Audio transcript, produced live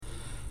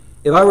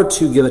If I were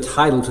to give a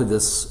title to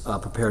this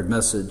prepared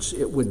message,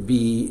 it would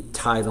be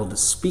titled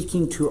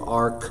Speaking to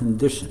Our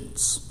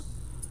Conditions.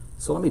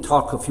 So let me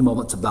talk a few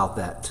moments about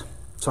that.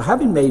 So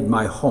having made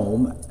my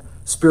home,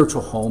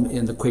 spiritual home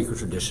in the Quaker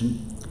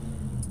tradition,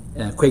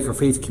 and Quaker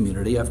faith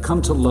community, I've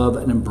come to love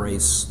and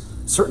embrace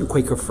certain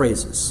Quaker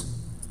phrases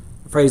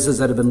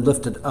that have been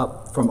lifted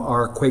up from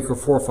our Quaker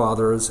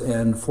forefathers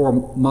and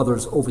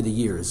foremothers over the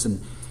years. And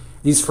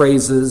these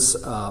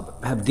phrases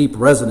have deep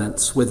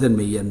resonance within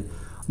me, and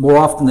more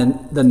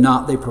often than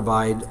not, they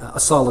provide a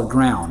solid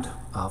ground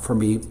for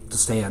me to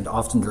stand,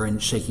 often during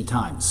shaky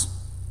times.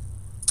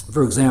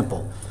 For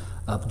example,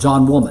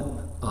 John Woolman,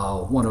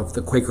 one of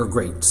the Quaker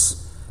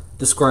greats,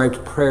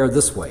 described prayer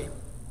this way: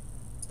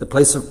 "The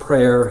place of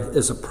prayer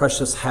is a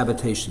precious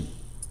habitation.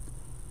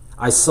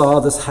 I saw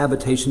this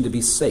habitation to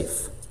be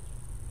safe,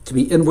 to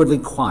be inwardly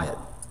quiet,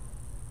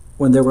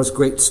 when there was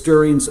great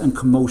stirrings and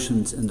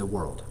commotions in the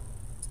world."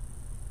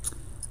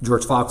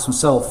 George Fox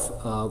himself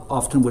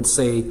often would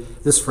say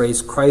this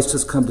phrase, "Christ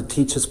has come to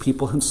teach his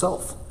people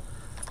himself."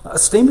 A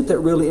statement that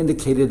really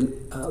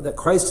indicated that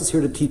Christ is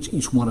here to teach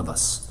each one of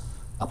us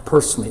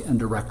personally and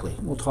directly.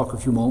 We'll talk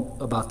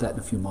about that in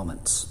a few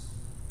moments.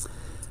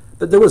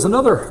 But there is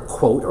another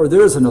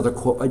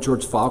quote by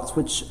George Fox,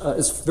 which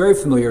is very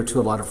familiar to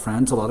a lot of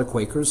friends, a lot of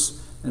Quakers.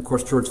 And of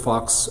course, George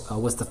Fox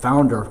was the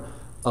founder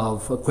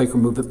of a Quaker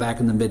movement back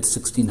in the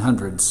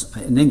mid-1600s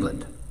in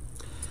England.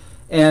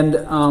 And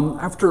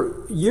after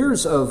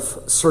years of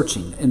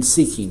searching and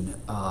seeking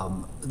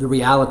the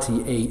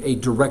reality, a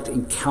direct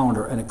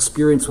encounter, an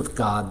experience with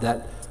God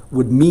that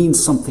would mean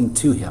something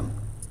to him,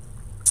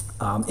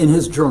 in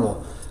his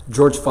journal,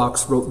 George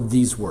Fox wrote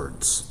these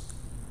words: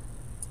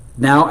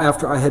 "Now,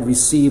 after I had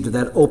received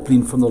that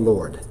opening from the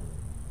Lord,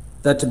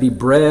 that to be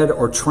bred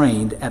or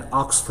trained at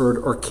Oxford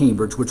or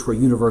Cambridge," which were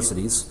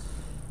universities,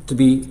 to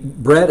be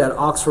bred at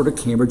Oxford or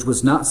Cambridge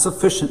was not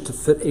sufficient to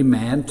fit a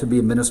man to be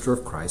a minister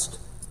of Christ,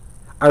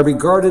 I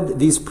regarded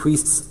these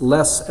priests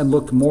less and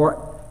looked more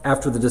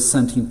after the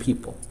dissenting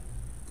people.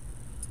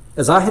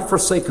 As I had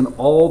forsaken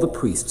all the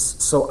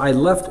priests, so I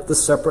left the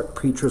separate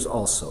preachers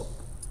also,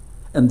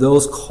 and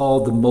those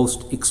called the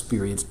most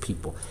experienced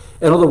people."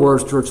 In other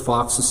words, George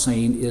Fox is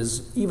saying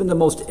is even the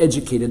most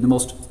educated, the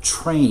most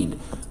trained,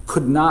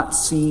 could not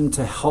seem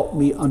to help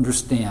me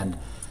understand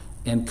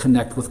and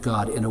connect with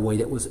God in a way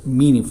that was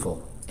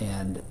meaningful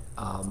and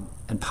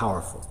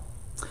powerful.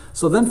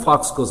 So then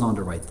Fox goes on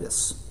to write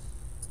this: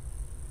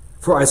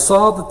 "For I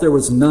saw that there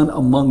was none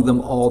among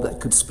them all that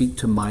could speak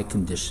to my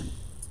condition.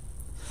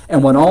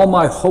 And when all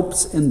my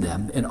hopes in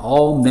them and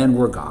all men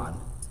were gone,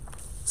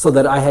 so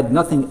that I had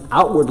nothing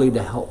outwardly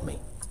to help me,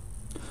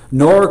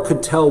 nor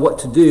could tell what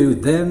to do,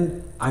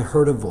 then I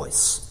heard a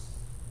voice,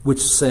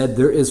 which said,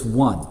 There is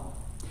one,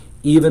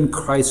 even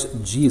Christ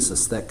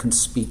Jesus, that can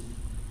speak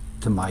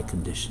to my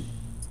condition.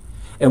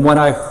 And when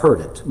I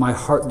heard it, my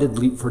heart did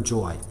leap for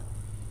joy.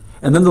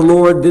 And then the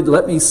Lord did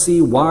let me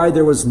see why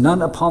there was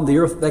none upon the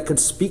earth that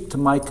could speak to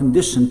my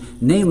condition,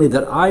 namely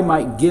that I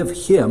might give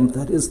him,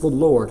 that is the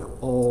Lord,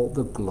 all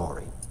the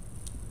glory."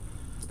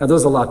 Now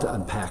there's a lot to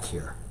unpack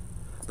here,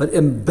 but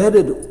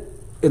embedded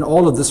in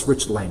all of this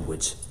rich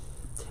language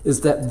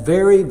is that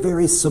very,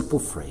 very simple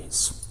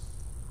phrase: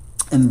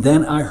 "And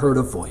then I heard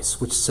a voice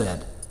which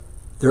said,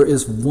 There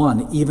is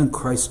one, even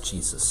Christ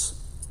Jesus,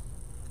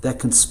 that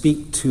can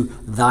speak to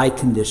thy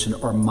condition,"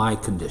 or my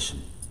condition.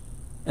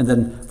 And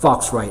then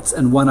Fox writes,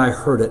 "And when I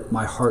heard it,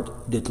 my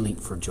heart did leap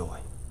for joy."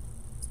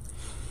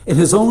 In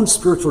his own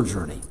spiritual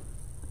journey,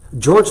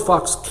 George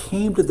Fox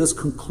came to this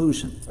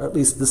conclusion, or at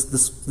least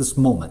this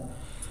moment,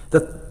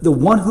 that the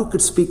one who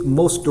could speak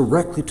most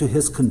directly to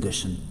his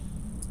condition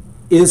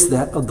is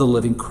that of the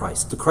living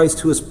Christ, the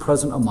Christ who is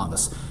present among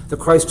us, the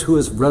Christ who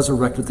is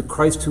resurrected, the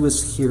Christ who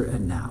is here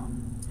and now.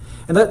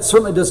 And that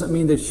certainly doesn't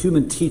mean that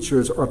human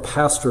teachers or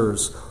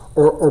pastors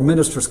or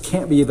ministers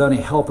can't be of any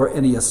help or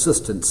any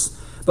assistance.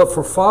 But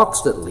for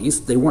Fox, at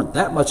least, they weren't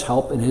that much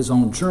help in his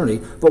own journey.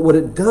 But what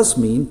it does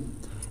mean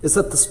is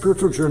that the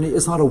spiritual journey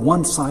is not a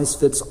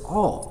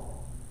one-size-fits-all,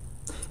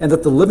 and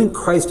that the living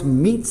Christ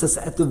meets us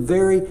at the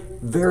very,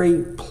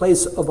 very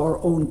place of our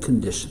own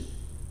condition.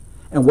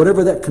 And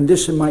whatever that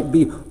condition might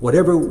be,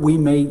 whatever we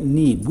may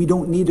need, we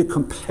don't need to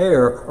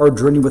compare our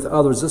journey with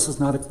others. This is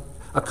not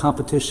a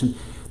competition.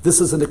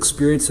 This is an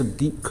experience of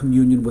deep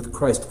communion with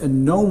Christ.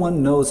 And no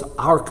one knows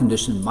our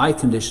condition, my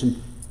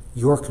condition,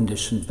 your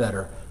condition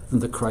better than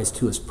the Christ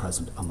who is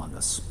present among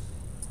us.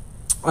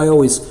 I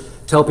always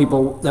tell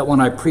people that when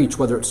I preach,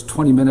 whether it's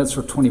 20 minutes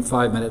or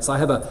 25 minutes, I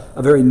have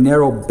a very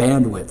narrow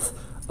bandwidth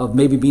of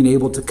maybe being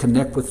able to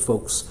connect with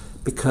folks,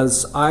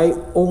 because I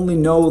only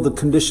know the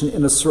condition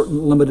in a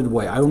certain limited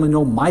way. I only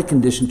know my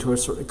condition to a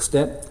certain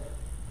extent.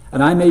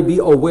 And I may be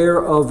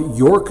aware of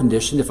your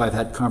condition if I've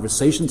had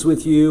conversations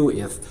with you,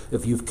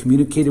 if you've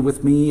communicated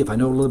with me, if I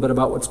know a little bit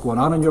about what's going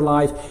on in your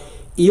life.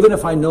 Even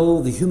if I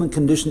know the human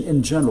condition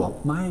in general,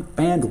 my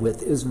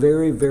bandwidth is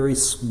very, very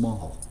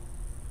small.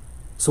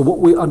 So what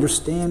we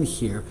understand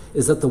here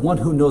is that the one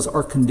who knows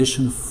our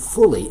condition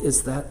fully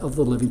is that of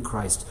the living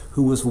Christ,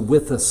 who is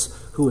with us,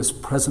 who is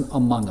present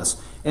among us,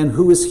 and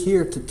who is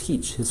here to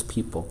teach his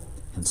people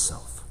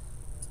himself.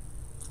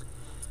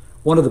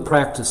 One of the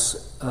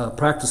practices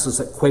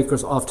that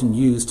Quakers often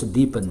use to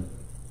deepen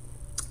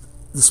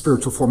the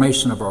spiritual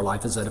formation of our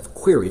life is that of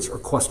queries or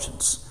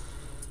questions.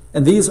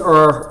 And these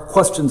are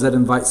questions that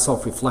invite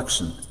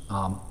self-reflection,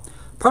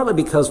 partly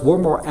because we're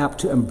more apt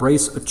to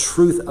embrace a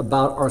truth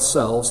about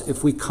ourselves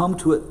if we come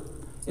to it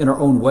in our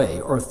own way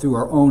or through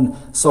our own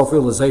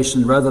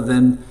self-realization rather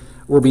than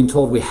we're being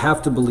told we have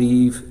to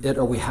believe it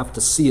or we have to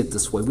see it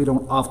this way. We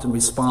don't often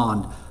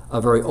respond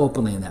very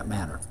openly in that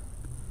manner.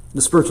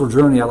 The spiritual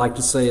journey, I like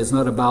to say, is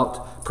not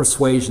about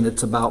persuasion,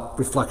 it's about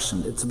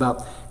reflection. It's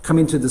about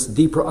coming to this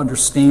deeper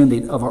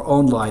understanding of our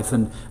own life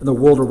and the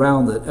world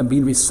around it and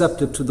being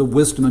receptive to the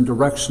wisdom and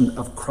direction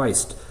of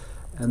Christ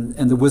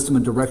and the wisdom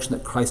and direction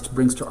that Christ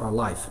brings to our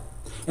life.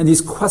 And these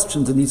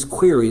questions and these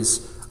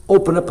queries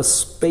open up a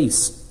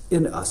space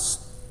in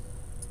us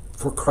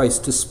for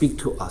Christ to speak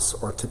to us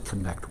or to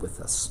connect with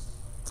us.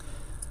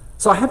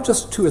 So I have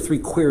just 2 or 3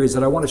 queries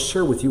that I want to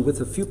share with you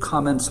with a few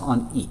comments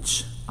on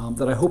each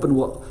that I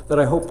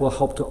hope will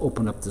help to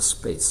open up this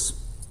space.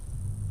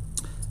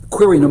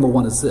 Query number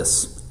 1 is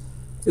this: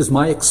 is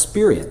my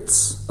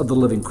experience of the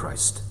living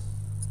Christ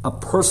a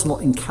personal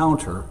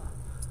encounter,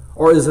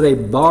 or is it a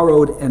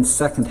borrowed and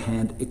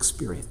secondhand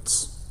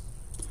experience?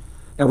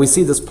 Now we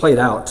see this played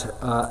out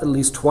at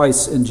least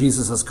twice in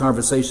Jesus'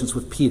 conversations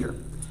with Peter,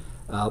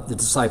 the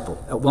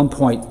disciple. At one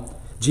point,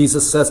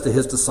 Jesus says to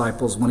his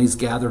disciples when he's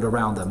gathered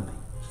around them,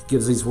 he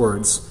gives these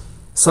words,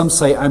 "Some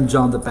say I'm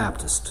John the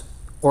Baptist,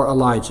 or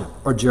Elijah,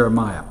 or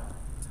Jeremiah,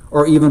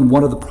 or even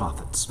one of the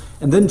prophets."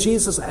 And then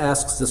Jesus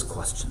asks this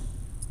question,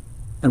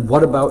 "And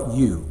what about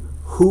you?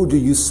 Who do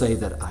you say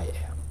that I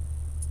am?"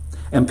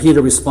 And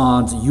Peter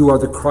responds, "You are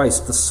the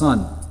Christ, the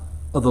Son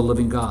of the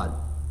living God."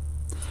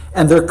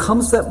 And there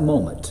comes that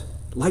moment,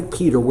 like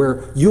Peter,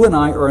 where you and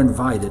I are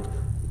invited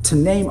to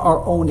name our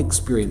own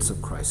experience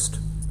of Christ.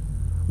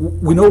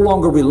 We no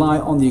longer rely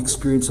on the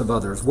experience of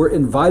others. We're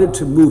invited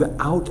to move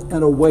out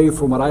and away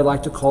from what I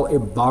like to call a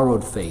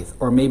borrowed faith,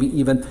 or maybe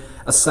even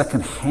a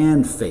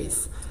second-hand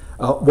faith,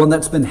 one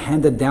that's been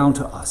handed down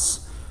to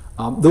us.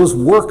 Those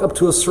work up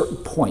to a certain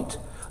point.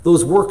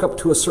 Those work up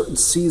to a certain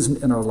season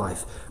in our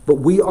life. But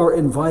we are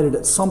invited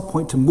at some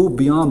point to move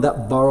beyond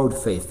that borrowed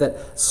faith,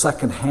 that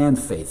second-hand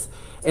faith,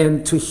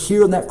 and to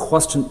hear that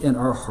question in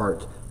our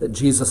heart that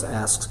Jesus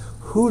asks,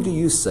 "Who do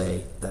you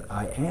say that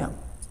I am?"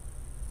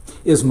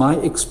 Is my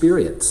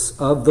experience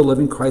of the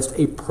living Christ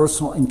a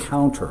personal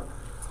encounter,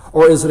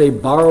 or is it a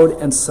borrowed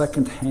and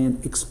second-hand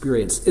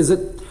experience? Is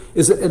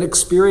it an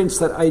experience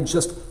that I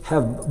just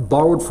have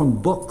borrowed from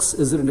books?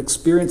 Is it an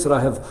experience that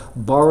I have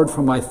borrowed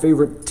from my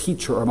favorite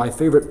teacher or my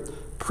favorite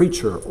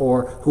preacher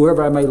or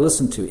whoever I may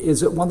listen to?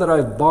 Is it one that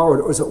I've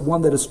borrowed, or is it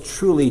one that is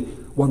truly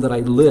one that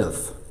I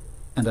live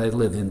and I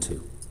live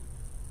into?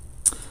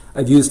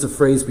 I've used the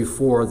phrase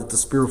before that the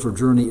spiritual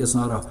journey is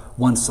not a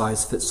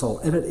one-size-fits-all,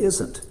 and it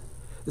isn't.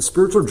 The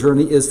spiritual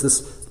journey is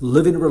this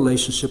living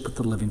relationship with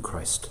the living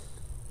Christ.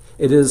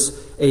 It is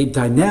a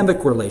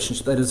dynamic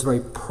relationship that is very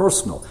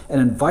personal and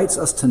invites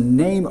us to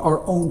name our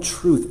own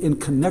truth in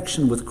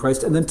connection with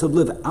Christ and then to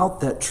live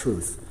out that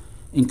truth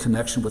in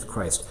connection with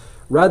Christ,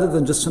 rather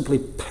than just simply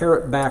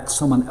parrot back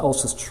someone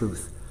else's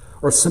truth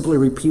or simply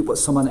repeat what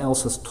someone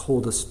else has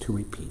told us to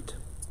repeat.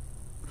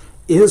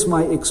 Is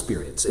my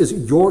experience, is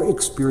your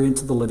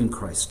experience of the living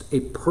Christ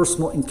a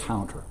personal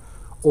encounter,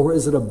 or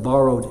is it a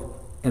borrowed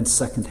and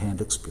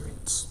second-hand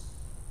experience?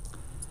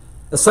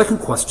 A second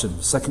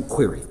question, second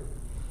query: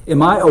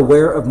 am I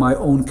aware of my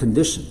own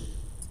condition?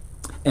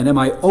 And am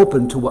I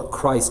open to what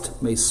Christ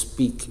may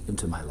speak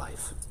into my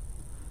life?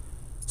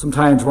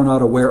 Sometimes we're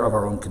not aware of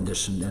our own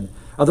condition, and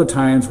other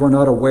times we're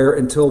not aware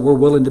until we're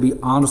willing to be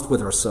honest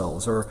with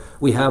ourselves, or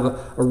we have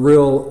a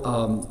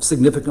real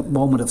significant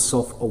moment of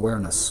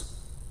self-awareness.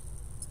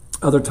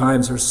 Other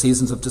times there are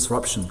seasons of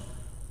disruption,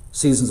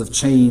 seasons of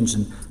change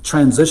and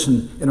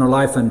transition in our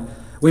life, and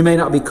we may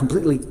not be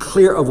completely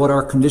clear of what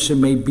our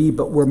condition may be,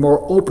 but we're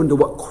more open to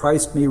what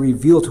Christ may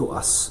reveal to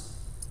us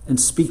and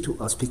speak to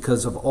us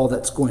because of all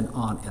that's going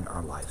on in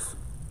our life.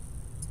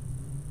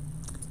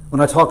 When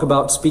I talk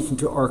about speaking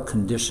to our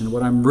condition,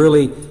 what I'm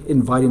really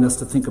inviting us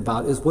to think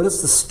about is, what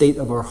is the state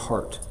of our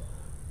heart?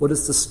 What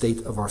is the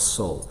state of our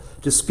soul?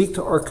 To speak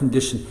to our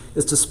condition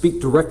is to speak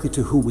directly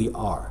to who we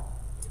are.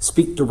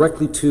 Speak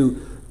directly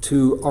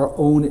to our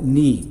own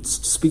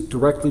needs. Speak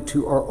directly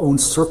to our own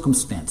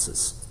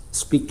circumstances.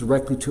 Speak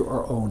directly to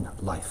our own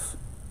life.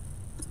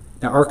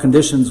 Now, our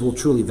conditions will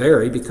truly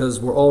vary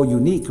because we're all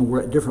unique and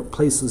we're at different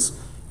places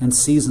and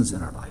seasons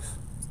in our life.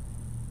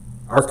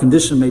 Our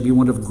condition may be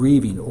one of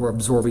grieving or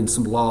absorbing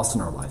some loss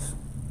in our life.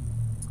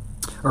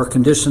 Our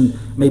condition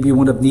may be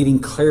one of needing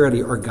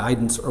clarity or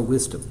guidance or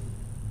wisdom.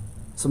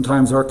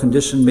 Sometimes our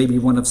condition may be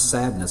one of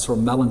sadness or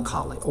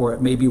melancholy, or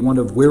it may be one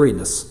of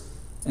weariness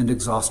and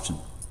exhaustion.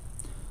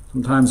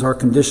 Sometimes our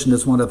condition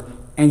is one of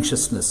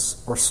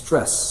anxiousness or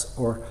stress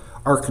or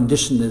Our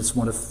condition is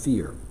one of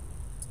fear.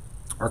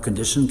 Our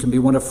condition can be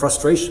one of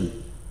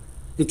frustration.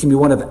 It can be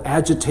one of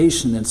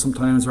agitation, and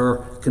sometimes our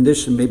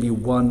condition may be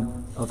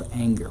one of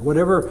anger.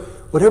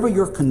 Whatever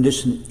your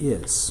condition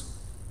is,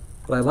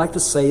 what I like to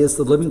say is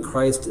the living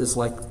Christ is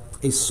like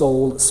a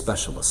soul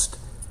specialist.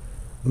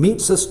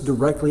 Meets us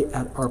directly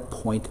at our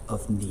point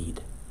of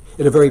need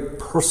in a very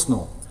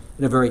personal,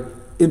 in a very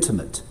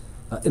intimate,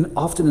 and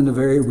often in a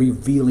very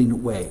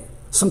revealing way.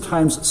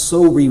 Sometimes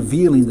so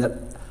revealing that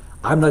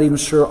I'm not even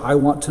sure I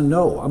want to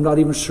know. I'm not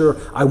even sure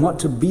I want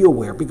to be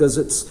aware, because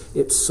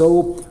it's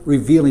so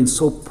revealing,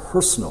 so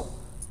personal,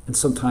 and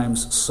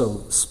sometimes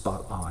so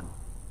spot on.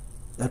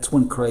 That's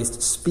when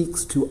Christ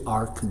speaks to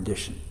our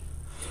condition.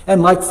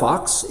 And like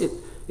Fox,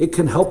 it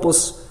can help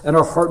us and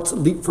our hearts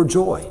leap for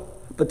joy.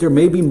 But there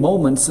may be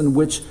moments in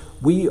which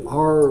we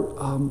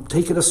are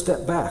taking a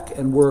step back,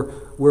 and we're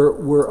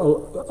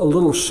a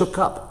little shook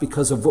up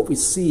because of what we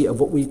see, of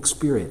what we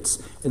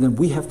experience. And then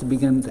we have to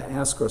begin to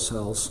ask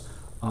ourselves,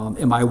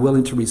 am I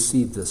willing to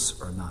receive this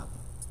or not?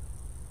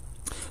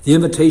 The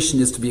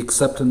invitation is to be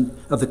accepting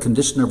of the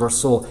condition of our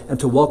soul and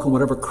to welcome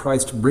whatever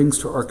Christ brings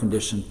to our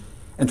condition,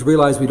 and to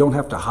realize we don't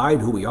have to hide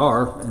who we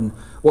are, and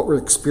what we're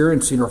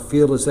experiencing or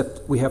feel is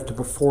that we have to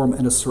perform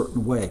in a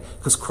certain way,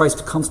 because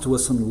Christ comes to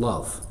us in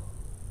love.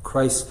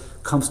 Christ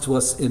comes to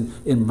us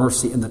in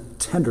mercy, in the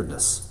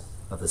tenderness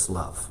of his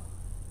love.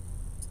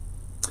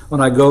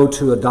 When I go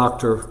to a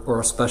doctor or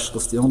a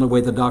specialist, the only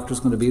way the doctor is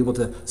going to be able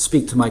to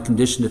speak to my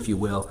condition, if you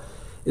will,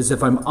 is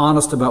if I'm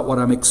honest about what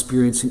I'm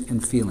experiencing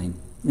and feeling.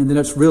 And then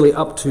it's really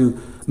up to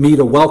me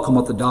to welcome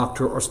what the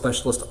doctor or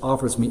specialist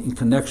offers me in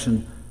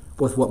connection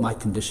with what my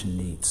condition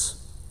needs.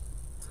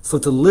 So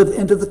to live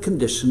into the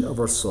condition of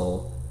our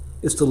soul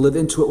is to live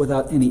into it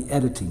without any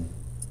editing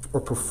or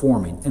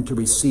performing, and to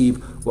receive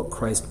what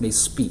Christ may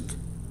speak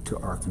to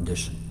our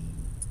condition.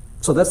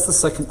 So that's the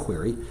second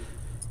query.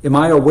 Am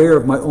I aware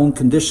of my own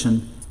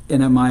condition,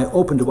 and am I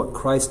open to what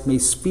Christ may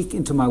speak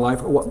into my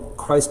life, or what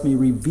Christ may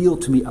reveal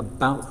to me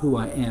about who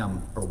I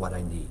am or what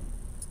I need?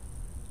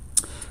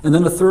 And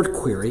then the third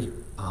query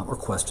or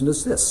question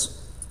is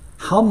this: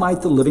 how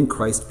might the living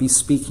Christ be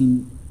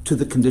speaking to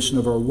the condition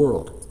of our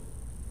world?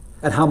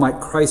 And how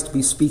might Christ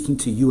be speaking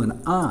to you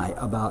and I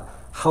about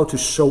how to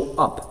show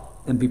up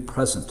and be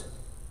present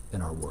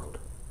in our world?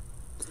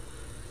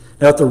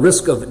 Now, at the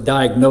risk of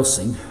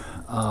diagnosing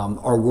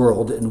our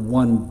world in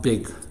one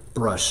big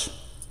brush,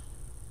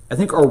 I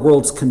think our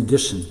world's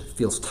condition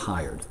feels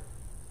tired,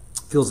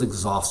 feels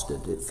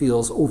exhausted, it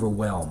feels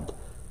overwhelmed,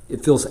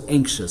 it feels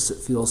anxious, it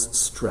feels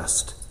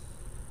stressed.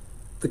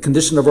 The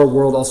condition of our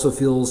world also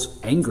feels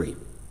angry,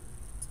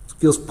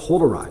 feels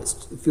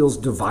polarized, it feels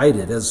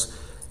divided, as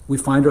we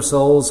find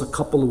ourselves a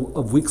couple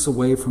of weeks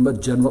away from a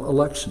general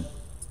election.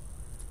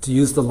 To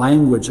use the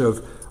language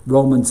of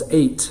Romans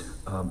 8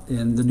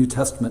 in the New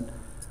Testament,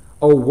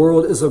 our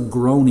world is a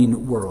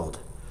groaning world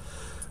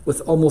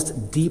with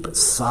almost deep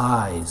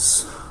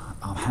sighs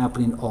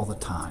happening all the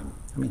time.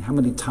 I mean, how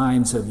many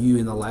times have you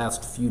in the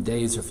last few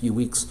days or few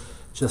weeks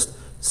just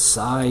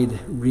sighed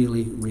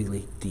really,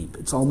 really deep?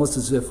 It's almost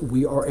as if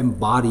we are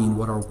embodying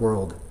what our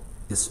world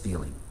is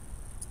feeling.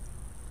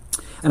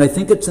 And I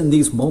think it's in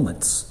these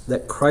moments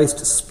that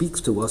Christ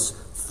speaks to us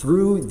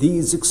through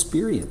these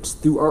experiences,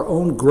 through our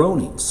own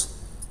groanings,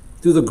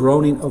 through the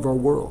groaning of our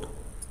world.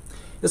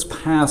 This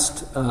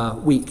past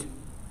week,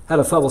 had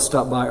a fellow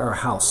stop by our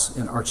house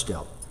in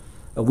Archdale.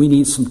 We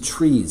need some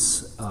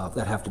trees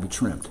that have to be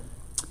trimmed.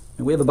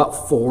 And we have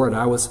about 4, and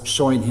I was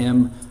showing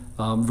him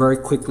very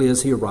quickly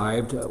as he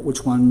arrived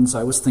which ones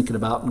I was thinking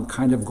about, and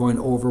kind of going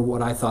over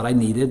what I thought I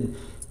needed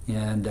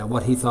and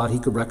what he thought he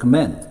could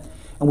recommend.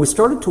 And we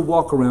started to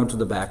walk around to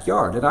the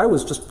backyard, and I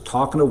was just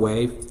talking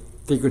away,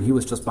 figuring he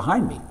was just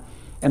behind me.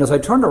 And as I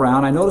turned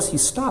around, I noticed he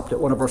stopped at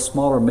one of our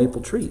smaller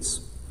maple trees.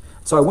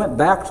 So I went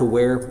back to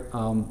where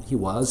he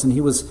was, and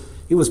he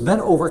was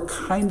bent over,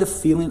 kind of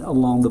feeling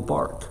along the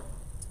bark.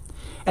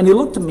 And he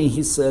looked at me,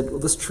 he said, "Well,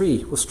 this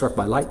tree was struck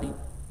by lightning."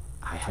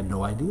 I had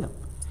no idea.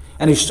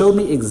 And he showed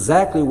me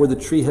exactly where the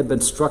tree had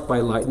been struck by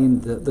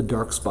lightning, the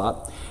dark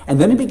spot. And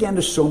then he began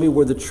to show me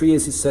where the tree,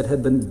 as he said,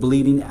 had been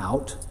bleeding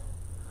out,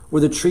 where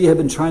the tree had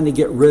been trying to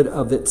get rid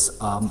of its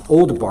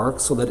old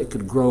bark so that it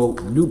could grow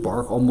new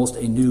bark, almost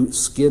a new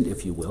skin,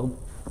 if you will.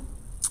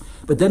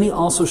 But then he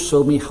also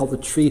showed me how the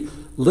tree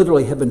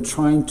literally had been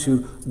trying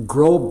to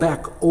grow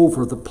back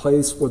over the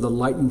place where the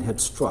lightning had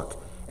struck.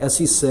 As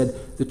he said,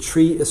 the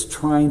tree is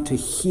trying to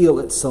heal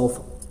itself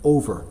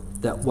over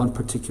that one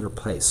particular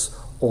place.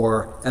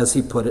 Or, as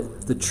he put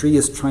it, the tree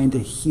is trying to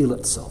heal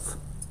itself.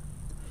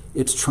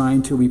 It's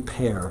trying to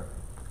repair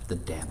the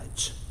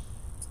damage.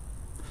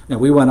 Now,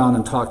 we went on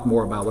and talked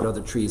more about what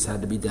other trees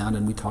had to be done,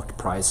 and we talked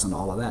price and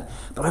all of that.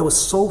 But I was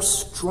so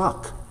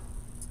struck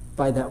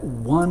by that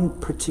one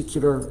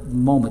particular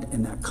moment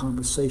in that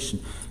conversation,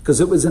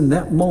 because it was in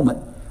that moment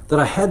that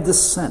I had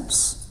this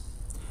sense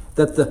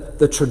that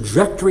the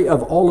trajectory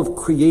of all of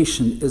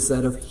creation is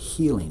that of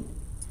healing.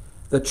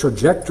 The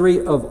trajectory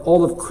of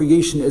all of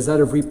creation is that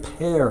of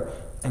repair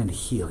and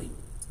healing.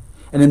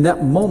 And in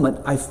that moment,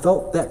 I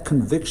felt that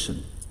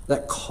conviction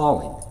that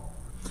calling.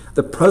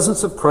 The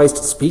presence of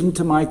Christ speaking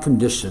to my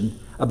condition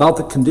about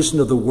the condition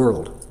of the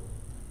world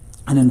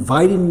and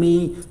inviting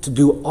me to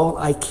do all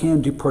I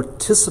can to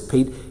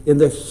participate in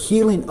the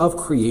healing of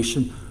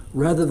creation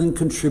rather than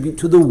contribute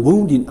to the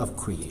wounding of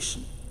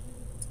creation.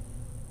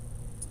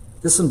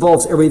 This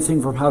involves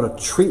everything from how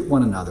to treat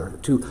one another,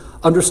 to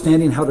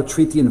understanding how to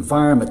treat the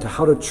environment, to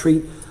how to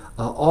treat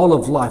all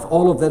of life.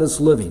 All of that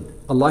is living,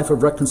 a life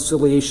of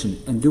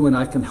reconciliation and doing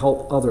I can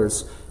help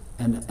others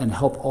and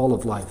help all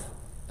of life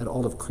and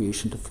all of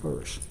creation to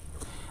flourish.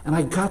 And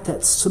I got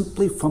that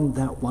simply from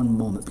that one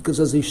moment, because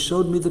as he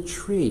showed me the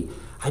tree,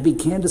 I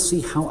began to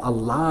see how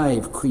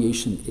alive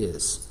creation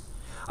is.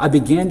 I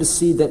began to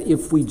see that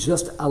if we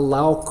just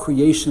allow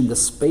creation the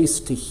space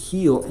to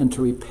heal and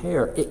to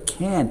repair, it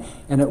can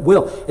and it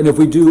will. And if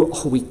we do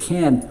all we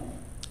can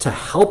to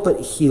help it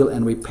heal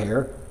and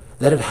repair,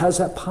 that it has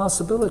that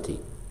possibility.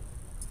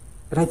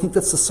 And I think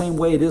that's the same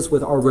way it is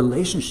with our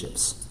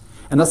relationships.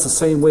 And that's the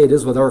same way it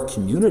is with our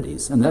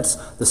communities. And that's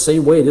the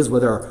same way it is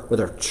with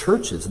our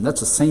churches. And that's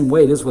the same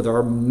way it is with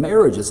our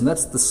marriages. And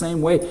that's the same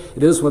way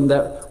it is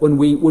when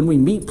we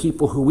meet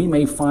people who we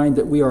may find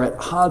that we are at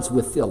odds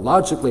with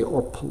theologically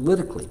or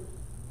politically.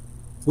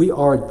 We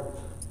are,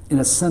 in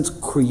a sense,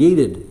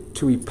 created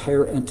to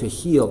repair and to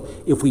heal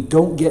if we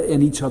don't get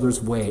in each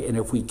other's way and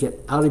if we get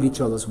out of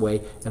each other's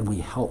way and we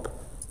help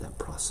that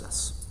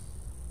process.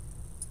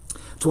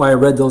 That's why I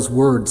read those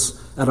words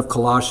out of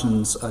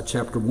Colossians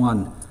chapter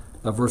 1.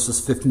 Verses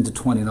 15 to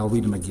 20, and I'll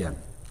read them again.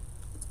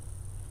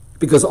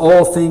 Because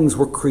all things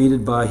were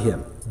created by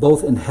him,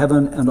 both in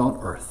heaven and on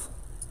earth,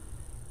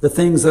 the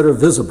things that are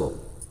visible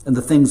and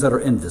the things that are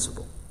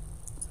invisible.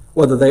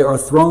 Whether they are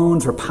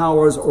thrones or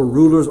powers or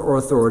rulers or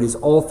authorities,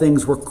 all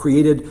things were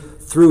created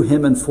through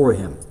him and for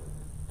him.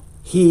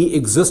 He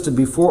existed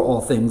before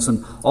all things,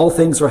 and all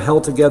things are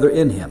held together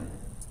in him.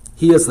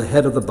 He is the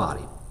head of the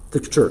body, the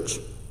church,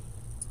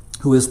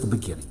 who is the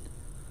beginning.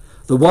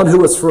 The one who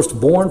was first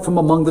born from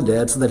among the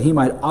dead, so that he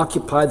might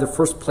occupy the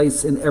first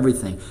place in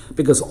everything,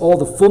 because all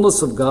the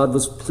fullness of God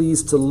was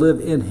pleased to live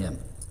in him.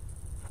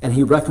 And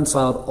he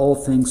reconciled all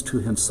things to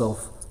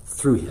himself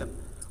through him,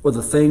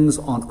 whether things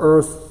on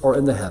earth or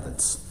in the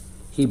heavens.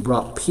 He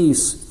brought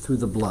peace through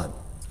the blood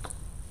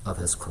of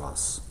his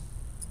cross.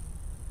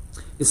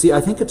 You see,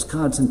 I think it's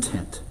God's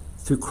intent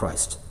through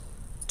Christ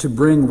to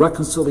bring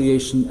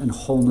reconciliation and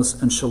wholeness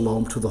and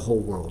shalom to the whole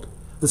world.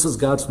 This is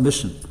God's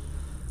mission.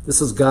 This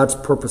is God's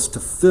purpose, to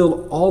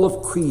fill all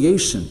of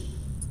creation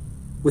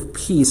with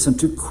peace and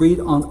to create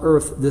on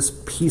earth this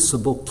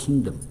peaceable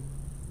kingdom.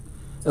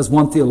 As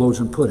one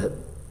theologian put it,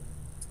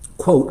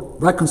 quote,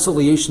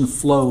 reconciliation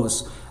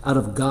flows out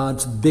of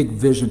God's big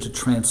vision to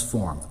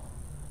transform.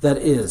 That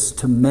is,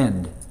 to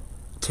mend,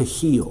 to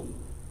heal,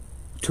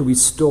 to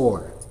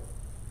restore,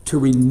 to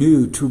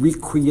renew, to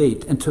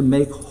recreate, and to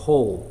make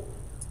whole,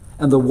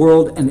 and the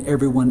world and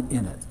everyone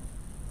in it.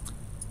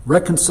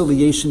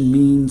 Reconciliation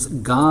means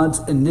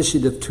God's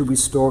initiative to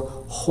restore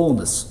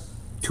wholeness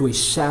to a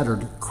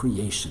shattered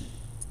creation.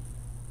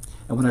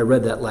 And when I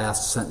read that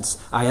last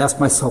sentence, I asked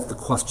myself the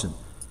question,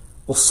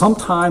 well,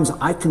 sometimes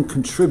I can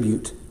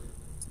contribute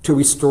to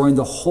restoring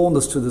the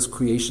wholeness to this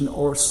creation,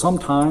 or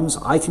sometimes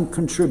I can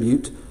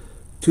contribute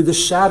to the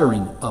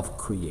shattering of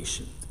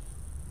creation.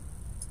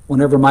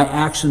 Whenever my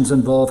actions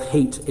involve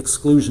hate,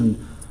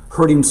 exclusion,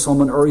 hurting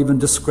someone, or even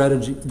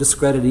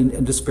discrediting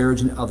and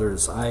disparaging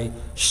others, I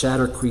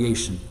shatter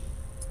creation.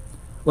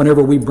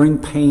 Whenever we bring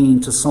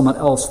pain to someone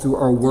else through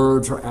our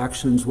words or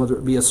actions, whether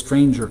it be a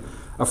stranger,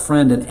 a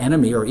friend, an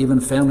enemy, or even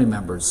family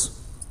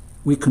members,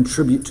 we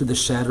contribute to the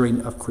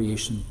shattering of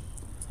creation.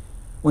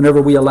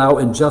 Whenever we allow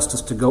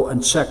injustice to go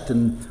unchecked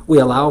and we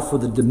allow for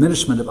the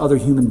diminishment of other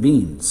human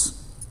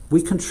beings,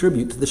 we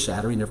contribute to the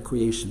shattering of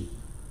creation.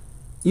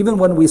 Even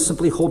when we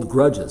simply hold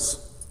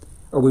grudges,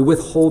 or we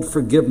withhold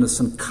forgiveness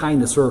and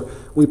kindness, or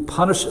we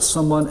punish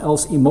someone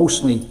else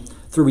emotionally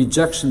through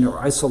rejection or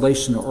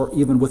isolation, or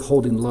even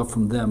withholding love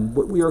from them,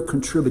 we are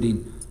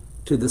contributing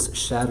to this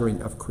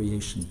shattering of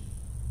creation.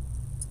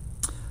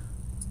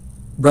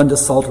 Brenda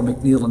Salter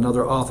McNeil,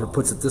 another author,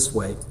 puts it this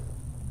way: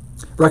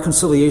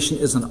 reconciliation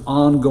is an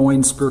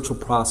ongoing spiritual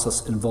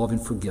process involving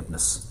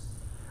forgiveness,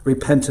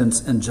 repentance,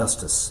 and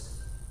justice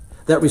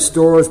that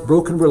restores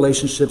broken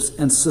relationships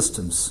and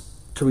systems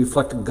to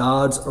reflect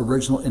God's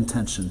original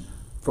intention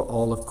for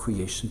all of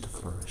creation to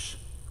flourish.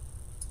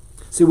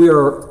 See, we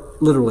are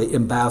literally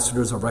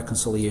ambassadors of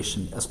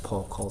reconciliation, as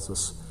Paul calls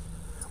us.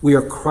 We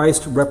are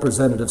Christ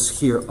representatives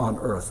here on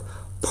earth,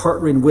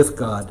 partnering with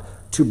God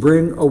to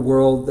bring a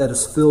world that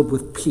is filled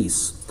with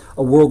peace,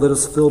 a world that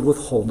is filled with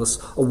wholeness,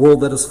 a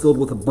world that is filled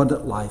with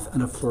abundant life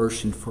and a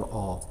flourishing for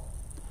all.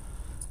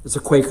 There's a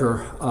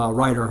Quaker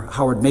writer,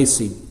 Howard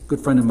Macy, good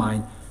friend of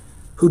mine,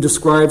 who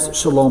describes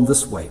shalom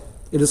this way: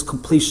 it is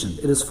completion,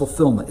 it is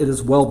fulfillment, it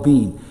is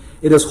well-being,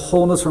 it is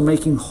wholeness or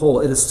making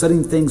whole. It is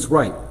setting things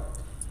right.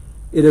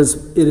 It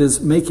is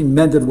making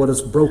mended what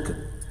is broken.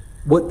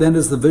 What then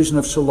is the vision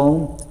of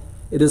shalom?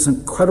 It is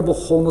incredible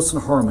wholeness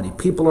and harmony.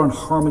 People are in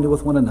harmony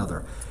with one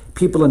another.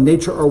 People and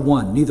nature are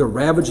one, neither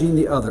ravaging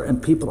the other,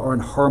 and people are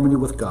in harmony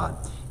with God,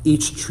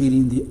 each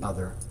treating the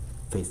other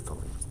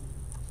faithfully.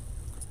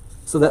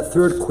 So that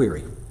third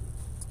query,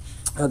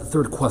 the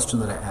third question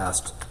that I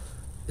asked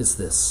is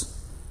this: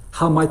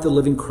 how might the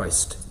living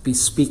Christ be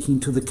speaking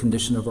to the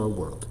condition of our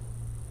world?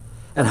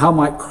 And how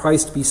might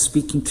Christ be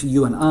speaking to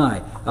you and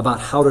I about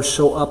how to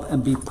show up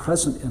and be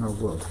present in our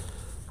world?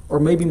 Or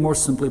maybe more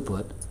simply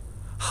put,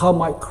 how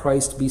might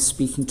Christ be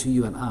speaking to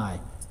you and I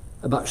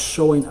about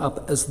showing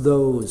up as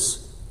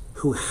those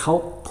who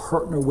help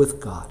partner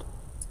with God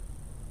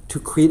to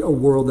create a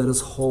world that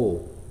is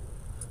whole,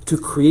 to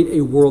create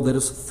a world that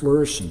is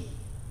flourishing,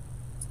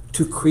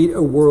 to create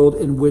a world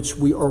in which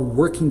we are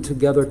working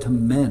together to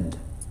mend,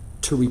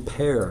 to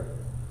repair,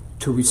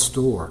 to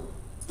restore,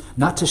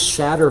 not to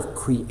shatter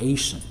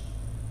creation,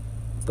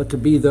 but to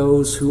be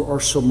those who are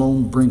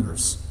shalom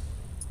bringers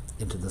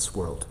into this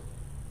world.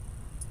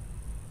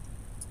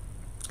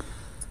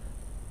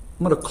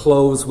 I'm going to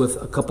close with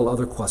a couple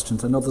other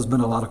questions. I know there's been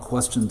a lot of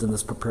questions in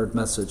this prepared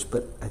message,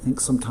 but I think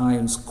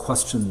sometimes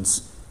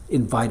questions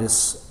invite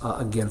us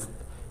again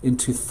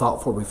into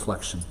thoughtful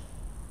reflection.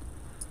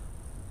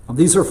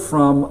 These are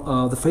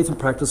from the Faith and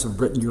Practice of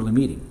Britain Yearly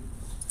Meeting.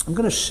 I'm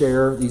going to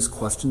share these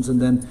questions, and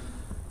then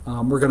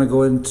we're going to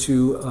go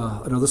into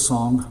another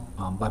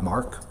song by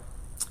Mark.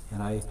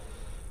 And I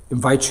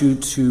invite you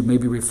to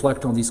maybe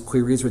reflect on these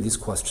queries or these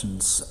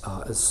questions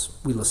as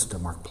we listen to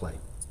Mark play.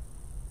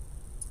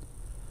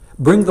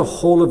 Bring the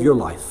whole of your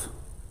life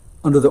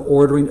under the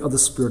ordering of the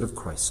Spirit of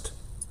Christ.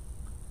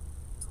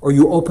 Are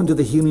you open to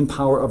the healing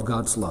power of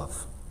God's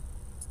love?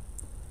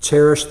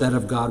 Cherish that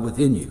of God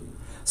within you,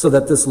 so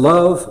that this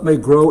love may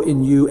grow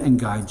in you and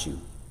guide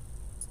you.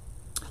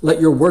 Let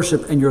your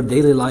worship and your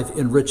daily life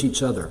enrich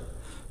each other.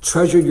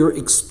 Treasure your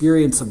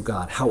experience of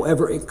God,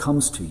 however it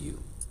comes to you.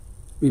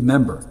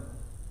 Remember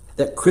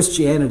that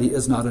Christianity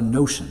is not a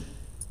notion,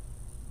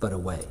 but a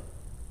way.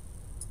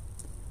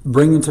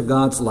 Bring into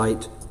God's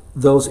light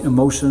those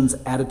emotions,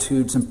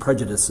 attitudes, and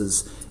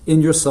prejudices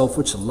in yourself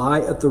which lie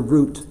at the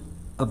root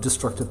of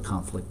destructive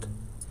conflict,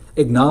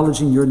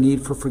 acknowledging your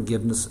need for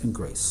forgiveness and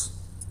grace.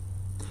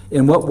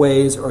 In what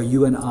ways are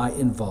you and I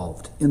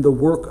involved in the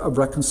work of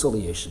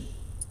reconciliation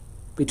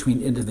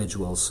between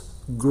individuals,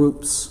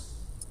 groups,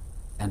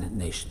 and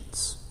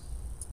nations?